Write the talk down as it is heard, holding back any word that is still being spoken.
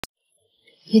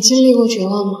也经历过绝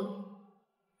望吗？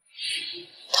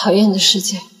讨厌的世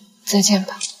界，再见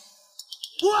吧。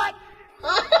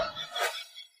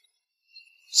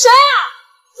谁啊？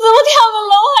怎么跳个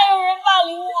楼还有人霸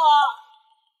凌我？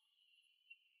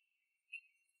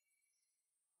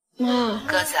妈，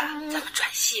鸽子，咱们转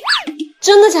系吧。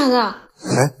真的假的？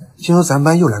哎，听说咱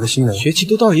班又来了新人，学期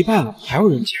都到一半了，还有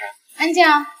人加？安静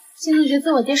啊，新同学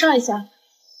自我介绍一下。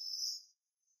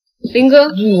林哥。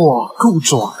哇，够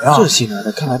拽啊！这新来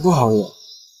的看来不好惹。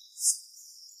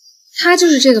他就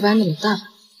是这个班的老大吧？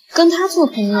跟他做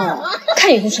朋友，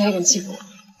看以后谁还敢欺负我。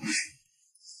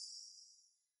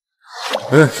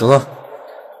哎，小子，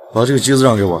把这个机子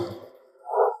让给我。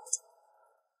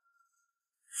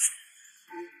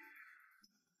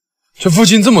这附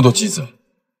近这么多机子，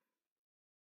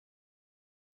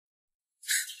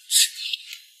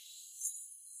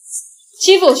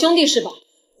欺负我兄弟是吧？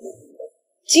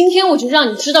今天我就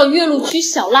让你知道岳麓区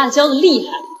小辣椒的厉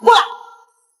害！过来，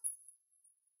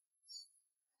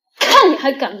看你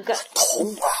还敢不敢？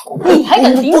你还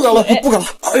敢顶嘴？不敢了，不敢了！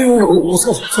哎呦，我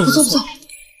错了，错了，不错不错。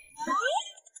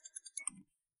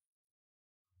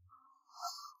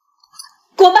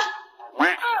滚吧！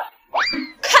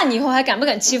看你以后还敢不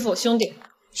敢欺负我兄弟？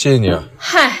谢谢你啊。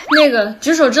嗨，那个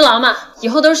举手之劳嘛，以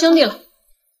后都是兄弟了。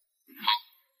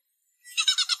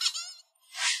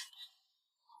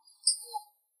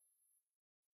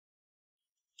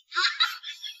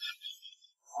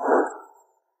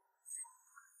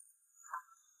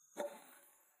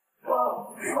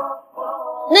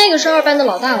那个是二班的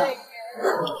老大了。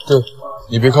对，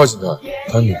你别靠近他，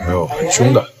他女朋友很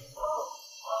凶的。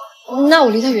那我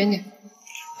离他远点。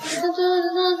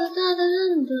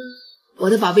我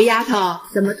的宝贝丫头，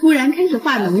怎么突然开始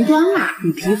化浓妆啦？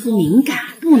你皮肤敏感，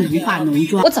不能化浓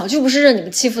妆。我早就不是任你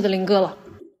们欺负的林哥了。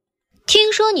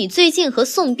听说你最近和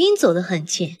宋斌走得很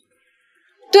近。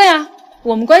对啊，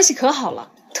我们关系可好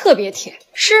了，特别铁。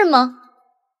是吗？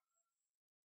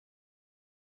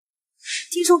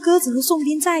听说鸽子和宋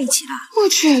斌在一起了。我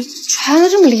去，传得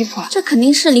这么离谱啊！这肯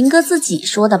定是林哥自己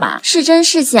说的吧？是真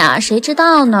是假，谁知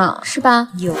道呢？是吧？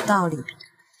有道理。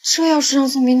这要是让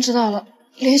宋斌知道了，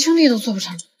连兄弟都做不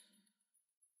成。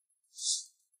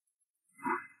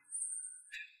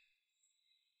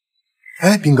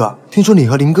哎，斌哥，听说你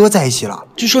和林哥在一起了？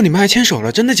据说你们还牵手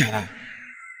了，真的假的？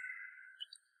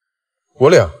我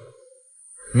俩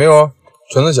没有啊，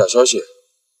传的假消息。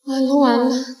完了完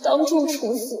了，当众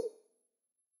处死。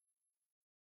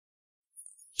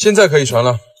现在可以传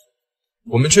了，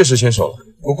我们确实牵手了。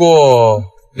不过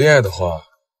恋爱的话，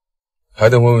还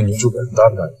得问问女主本人答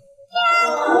不答应。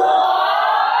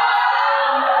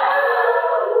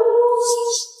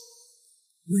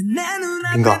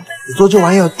斌哥，你做这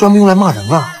玩意儿专门用来骂人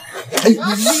啊？哎，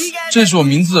这是我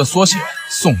名字的缩写，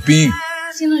宋斌。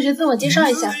新同学自我介绍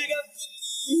一下。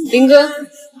林哥，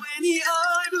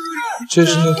这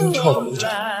是那天跳楼的家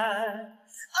伙。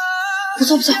不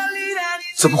错不错。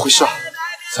怎么回事啊？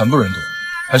惨不忍睹，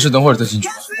还是等会儿再进去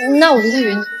吧。那我离他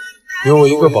远点。有我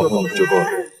一个保护就够了。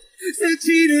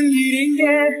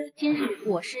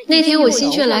那天我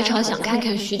心血来潮想看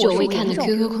看许久未看的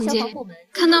QQ 空间，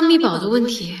看到密保的问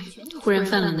题，突然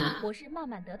犯了难。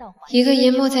一个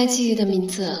淹没在记忆的名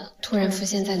字突然浮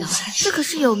现在脑海。这可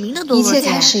是有名的堕落一切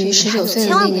开始于19岁的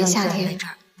那年夏天。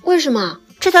为什么？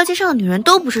这条街上的女人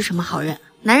都不是什么好人，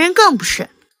男人更不是。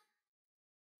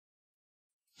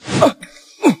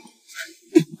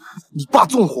你爸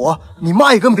纵火，你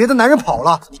妈也跟别的男人跑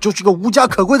了，你就是个无家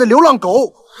可归的流浪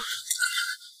狗。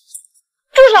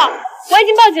住手！我已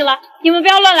经报警了，你们不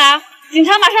要乱来啊！警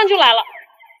察马上就来了。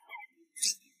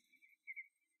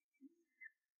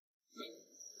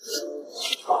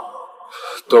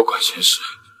多管闲事。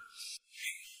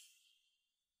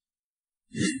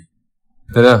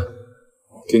奶奶，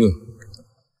给你。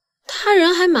他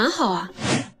人还蛮好啊。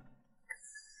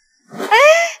哎，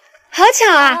好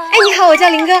巧啊！哎，你好，我叫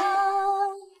林哥。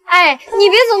哎，你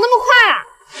别走那么快啊！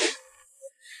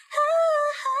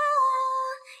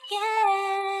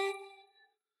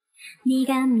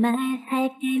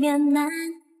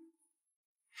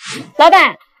老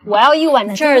板，我要一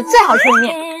碗这儿最好吃的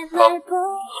面。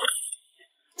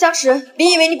僵尸，别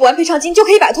以为你补完赔偿金就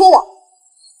可以摆脱我。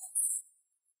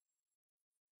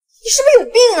你是不是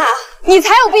有病啊？你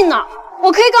才有病呢！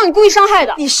我可以告你故意伤害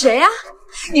的。你谁啊？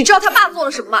你知道他爸做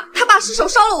了什么吗？他爸失手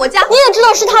烧了我家。你也知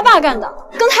道是他爸干的，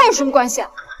跟他有什么关系啊？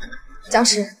僵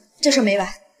尸，这事没完，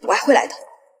我还会来的。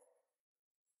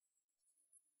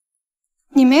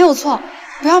你没有错，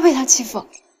不要被他欺负。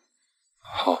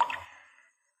好。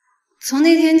从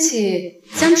那天起，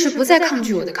僵尸不再抗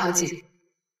拒我的靠近。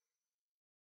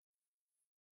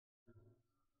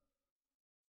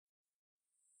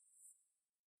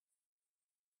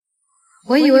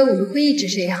我以为我们会一直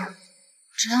这样，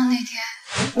直到那天。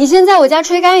你先在我家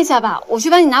吹干一下吧，我去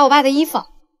帮你拿我爸的衣服。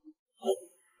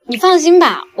你放心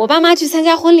吧，我爸妈去参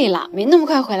加婚礼了，没那么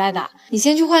快回来的。你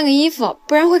先去换个衣服，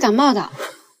不然会感冒的。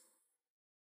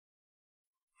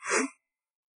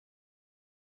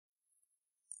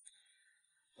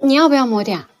你要不要抹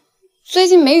点？最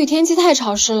近梅雨天气太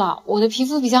潮湿了，我的皮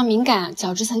肤比较敏感，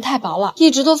角质层太薄了，一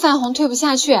直都泛红退不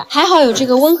下去。还好有这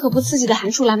个温和不刺激的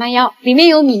含舒蓝妈腰，里面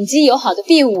有敏肌友好的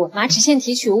B5 马齿苋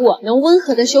提取物，能温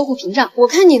和的修护屏障。我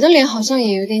看你的脸好像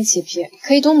也有点起皮，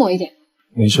可以多抹一点。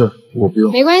没事，我不用。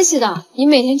没关系的，你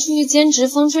每天出去兼职，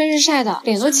风吹日晒的，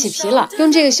脸都起皮了，用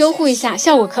这个修护一下，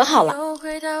效果可好了。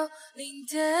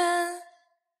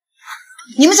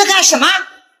你们在干什么？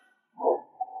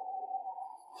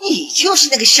你就是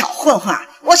那个小混混！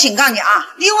我警告你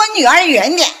啊，离我女儿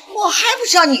远点！我还不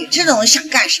知道你这种人想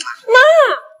干什么。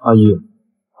妈，阿姨，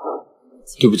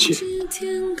对不起。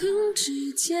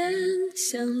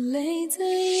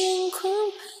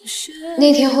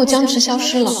那天后，僵持消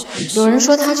失了。有人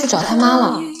说他去找他妈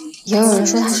了，也有人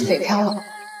说他是北漂了。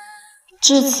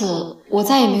至此，我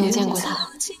再也没有见过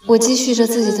他。我继续着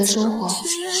自己的生活。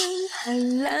还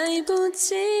来不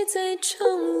及再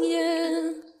重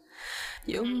演，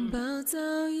拥抱早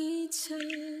已悄悄。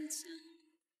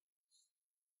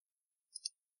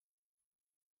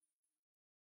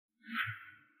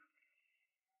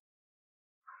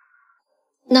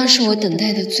那是我等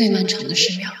待的最漫长的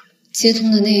10秒。接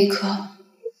通的那一刻，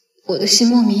我的心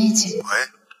莫名一紧。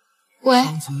喂，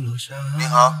你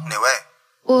好，哪位？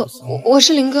我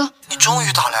是林哥。你终于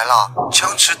打来了，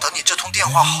僵持等你这通电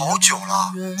话好久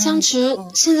了。僵持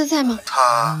现在在吗？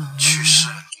他去世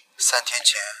了。3天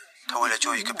前，他为了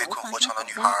救一个被困火场的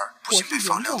女孩，不幸被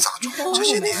放疗砸中。这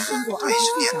些年，他一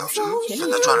直念叨着，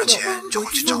等他赚了钱就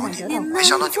会去找你。没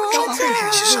想到你们终于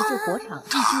联系上，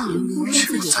他却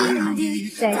不在了。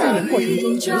在救援过程中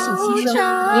不幸牺牲，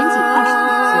年仅25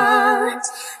岁。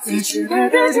在时代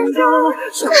的拯救，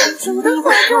守住的怀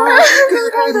抱，可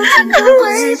太多情感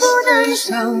会不能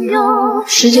相拥。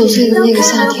19岁的那个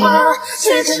夏天，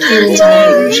突然间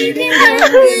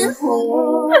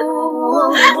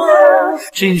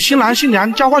请新郎新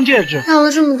娘交换戒指。养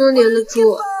了这么多年的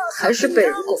猪，还是被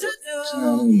人拱。这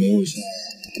样的没有想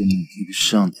跟你比不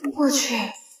上。我去，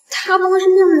他不会是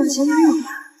妙妙的前男友吧？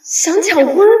想抢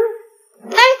婚？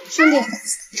哎，兄弟，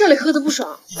这里喝得不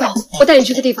爽，走，我带你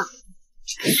去个地方。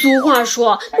俗话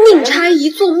说，宁拆一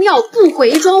座庙，不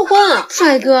毁一桩婚。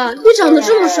帅哥，你长得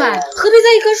这么帅，何必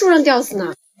在一棵树上吊死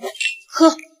呢？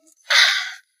喝。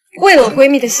为了闺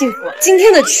蜜的幸福，今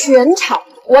天的全场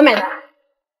我买单。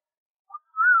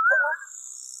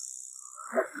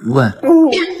问，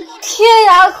天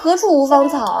涯何处无芳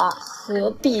草啊，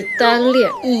何必单恋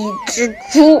一只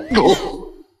猪？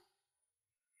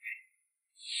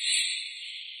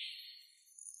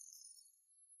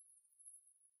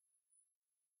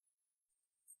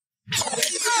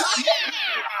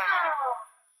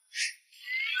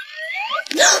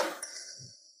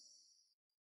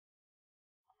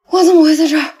我怎么会在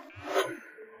这儿？你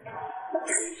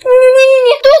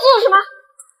对我做了什么？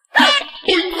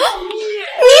你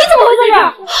怎么会在这儿？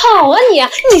好啊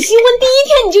你新婚第一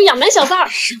天你就养满小三儿？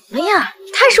什么呀？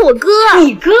他是我哥。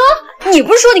你哥？你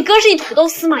不是说你哥是一土豆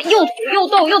丝吗？又土又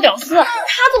逗又屌丝，他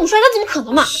这么帅，他怎么可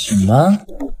能嘛？什么？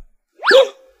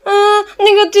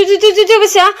那个对不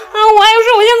起啊，我还有事，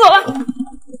我先走了。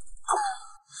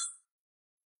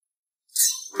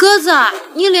鸽子，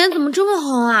你脸怎么这么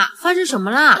红啊？发生什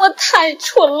么了？我太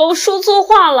蠢了，我说错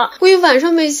话了。我一晚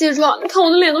上没卸妆，你看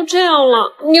我的脸都这样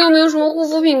了。你有没有什么护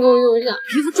肤品给我用一下？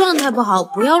皮肤状态不好，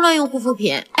不要乱用护肤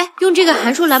品。哎，用这个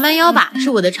含舒蓝蛮腰吧，是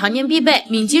我的常年必备。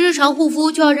敏基日常护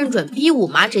肤就要认准 B5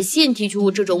 马齿苋提取物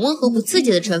这种温和不刺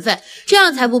激的成分，这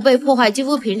样才不被破坏肌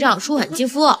肤屏障，舒缓肌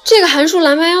肤。这个含舒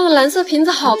蓝蛮腰的蓝色瓶子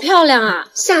好漂亮啊！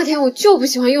夏天我就不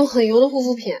喜欢用很油的护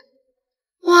肤品。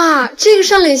哇，这个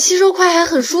上脸吸收快还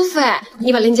很舒服哎！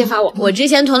你把链接发我，我之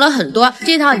前囤了很多，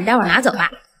这套你待会儿拿走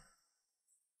吧。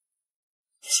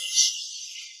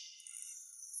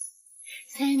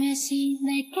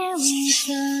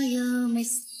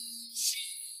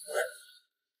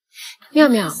妙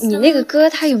妙，你那个哥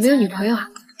他有没有女朋友啊？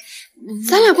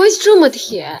咱俩关系这么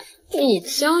铁，你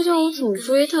教教我怎么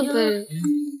追他呗。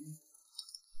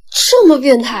这么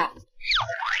变态。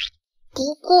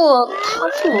不过他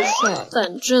这么帅，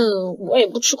反正我也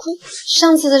不吃亏。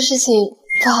上次的事情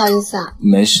不好意思啊。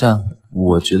没事啊，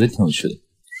我觉得挺有趣的。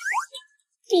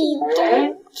壁咚？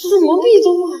什么壁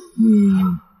咚啊？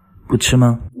不吃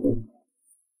吗？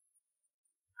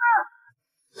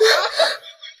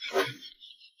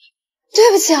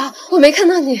对不起啊，我没看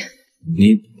到你。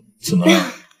你怎么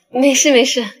了？没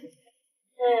事。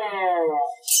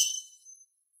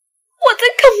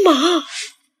干嘛？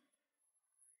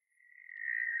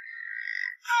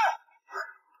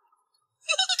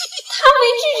他没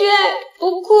拒绝，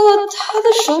不过他的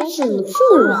手怎么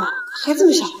这么软，还这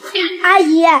么小？阿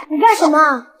姨，你干什么？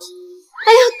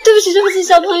哎呀，对不起对不起，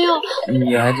小朋友。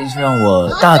你还真是让我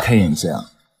大开眼界啊！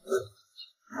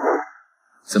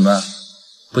怎么，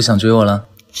不想追我了？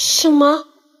什么？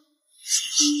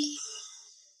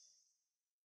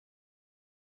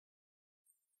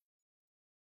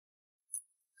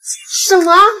什么？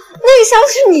那个消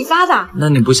息是你发的？那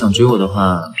你不想追我的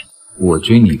话，我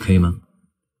追你可以吗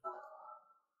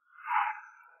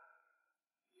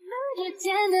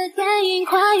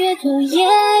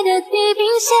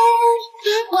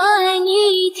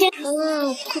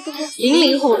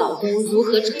？00后老公如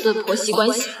何折断婆媳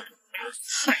关系？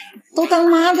嗨，都当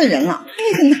妈的人了，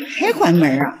那个哪还关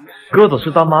门啊？鸽子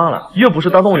是当妈了，又不是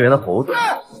当动物园的猴子。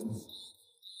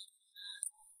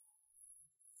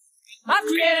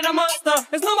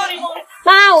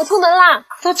妈，我出门啦！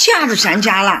都嫁入咱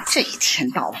家了，这一天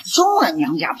到晚总往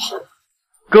娘家跑。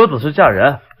鸽子是嫁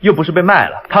人，又不是被卖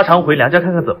了，她常回娘家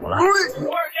看看怎么了。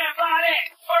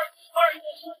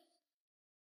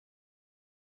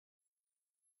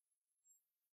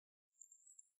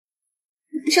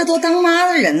这都当妈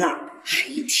的人了，还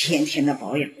一天天的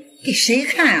保养，给谁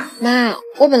看啊？妈，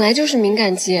我本来就是敏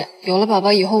感肌，有了宝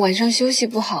宝以后晚上休息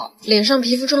不好，脸上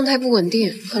皮肤状态不稳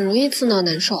定，很容易刺挠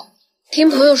难受。听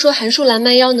朋友说含舒蓝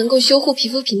麦腰能够修护皮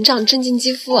肤屏障，镇静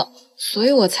肌肤，所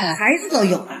以我才……孩子都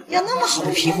有了，要那么好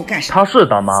的皮肤干啥？她是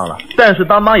当妈了，但是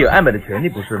当妈有爱美的权利，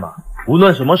不是吗？无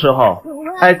论什么时候，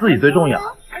爱自己最重要。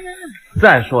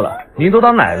再说了，您都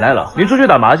当奶奶了，您出去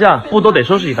打麻将不都得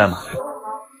收拾一番吗？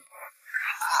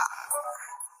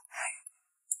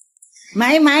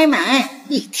买，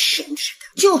一天天的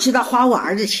就知道花我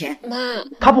儿子钱。妈，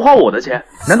他不花我的钱，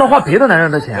难道花别的男人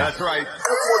的钱？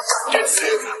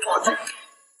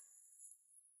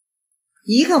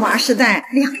一个娃是带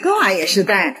，2个娃也是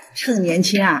带，趁年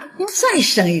轻啊，要再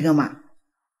生一个嘛。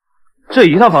这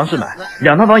1套房是买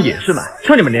，2套房也是买，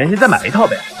趁你们年轻再买1套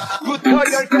呗。